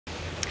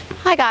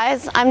Hi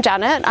guys, I'm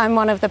Janet. I'm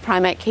one of the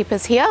primate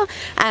keepers here,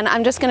 and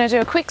I'm just going to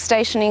do a quick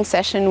stationing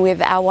session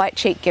with our White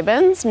Cheeked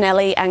Gibbons,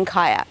 Nelly and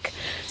Kayak.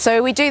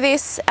 So we do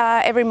this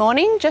every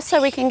morning just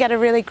so we can get a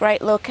really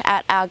great look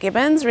at our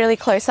gibbons, really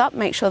close up,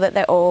 make sure that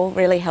they're all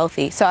really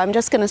healthy. So I'm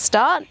just going to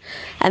start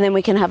and then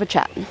we can have a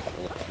chat.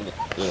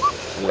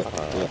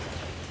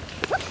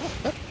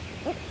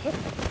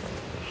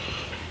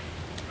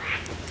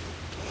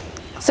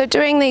 So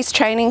doing these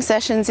training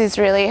sessions is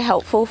really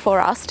helpful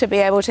for us to be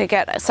able to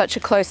get such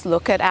a close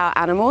look at our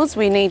animals.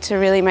 We need to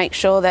really make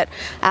sure that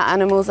our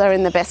animals are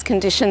in the best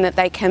condition that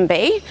they can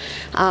be.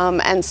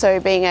 And so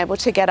being able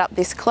to get up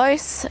this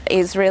close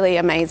is really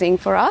amazing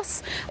for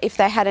us. If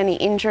they had any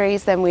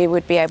injuries, then we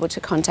would be able to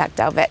contact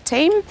our vet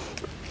team.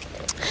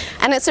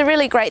 And it's a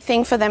really great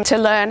thing for them to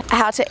learn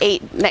how to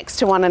eat next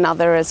to one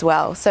another as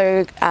well.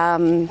 So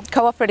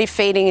cooperative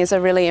feeding is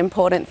a really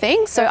important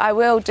thing. So I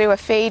will do a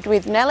feed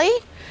with Nelly,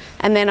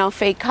 and then I'll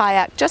feed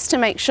Kayak just to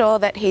make sure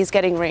that he's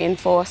getting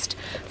reinforced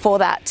for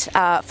that,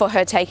 for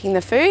her taking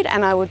the food,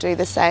 and I will do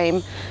the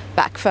same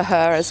back for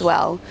her as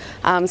well.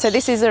 So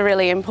this is a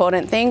really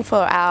important thing for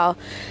our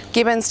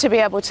gibbons to be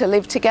able to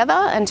live together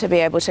and to be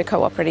able to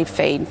cooperative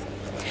feed.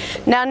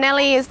 Now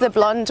Nelly is the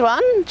blonde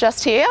one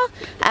just here,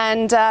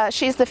 and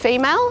she's the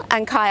female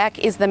and Kayak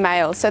is the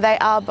male. So they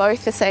are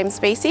both the same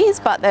species,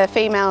 but the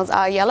females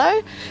are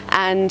yellow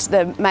and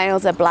the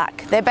males are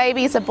black. Their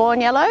babies are born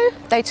yellow,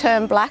 they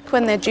turn black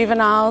when they're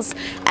juveniles,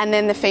 and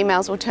then the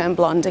females will turn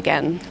blonde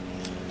again.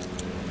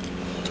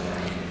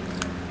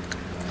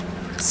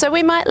 So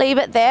we might leave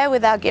it there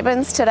with our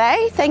gibbons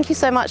today. Thank you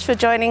so much for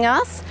joining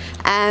us,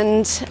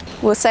 and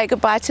we'll say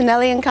goodbye to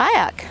Nelly and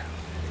Kayak.